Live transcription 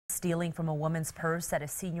Stealing from a woman's purse at a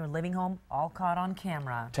senior living home, all caught on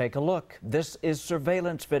camera. Take a look. This is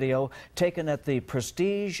surveillance video taken at the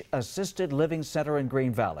Prestige Assisted Living Center in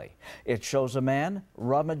Green Valley. It shows a man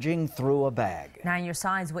rummaging through a bag. 9 Your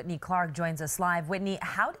Side's Whitney Clark joins us live. Whitney,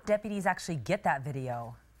 how did deputies actually get that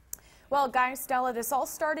video? Well, Guy, Stella, this all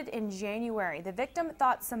started in January. The victim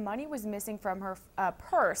thought some money was missing from her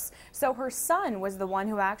purse, so her son was the one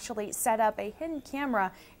who actually set up a hidden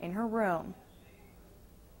camera in her room.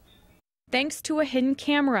 Thanks to a hidden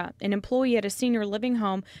camera, an employee at a senior living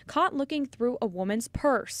home caught looking through a woman's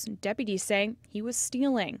purse. Deputies say he was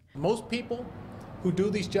stealing. Most people who do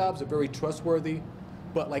these jobs are very trustworthy,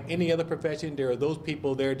 but like any other profession, there are those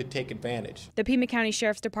people there to take advantage. The Pima County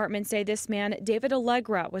Sheriff's Department say this man, David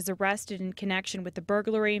Allegra, was arrested in connection with the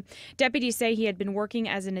burglary. Deputies say he had been working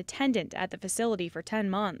as an attendant at the facility for 10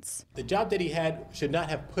 months. The job that he had should not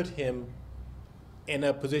have put him in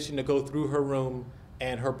a position to go through her room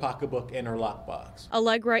and her pocketbook and her lockbox.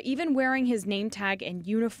 Allegra even wearing his name tag and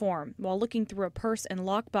uniform while looking through a purse and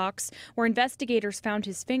lockbox where investigators found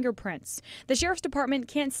his fingerprints. The Sheriff's Department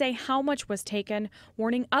can't say how much was taken,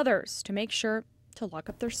 warning others to make sure to lock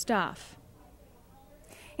up their stuff.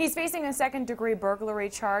 He's facing a second-degree burglary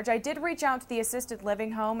charge. I did reach out to the assisted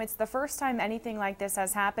living home. It's the first time anything like this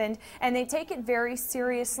has happened, and they take it very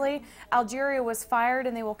seriously. Algeria was fired,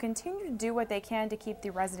 and they will continue to do what they can to keep the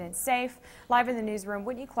residents safe. Live in the newsroom,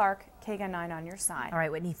 Whitney Clark, KGUN-9 on your side. All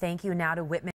right, Whitney, thank you. Now to Whitman.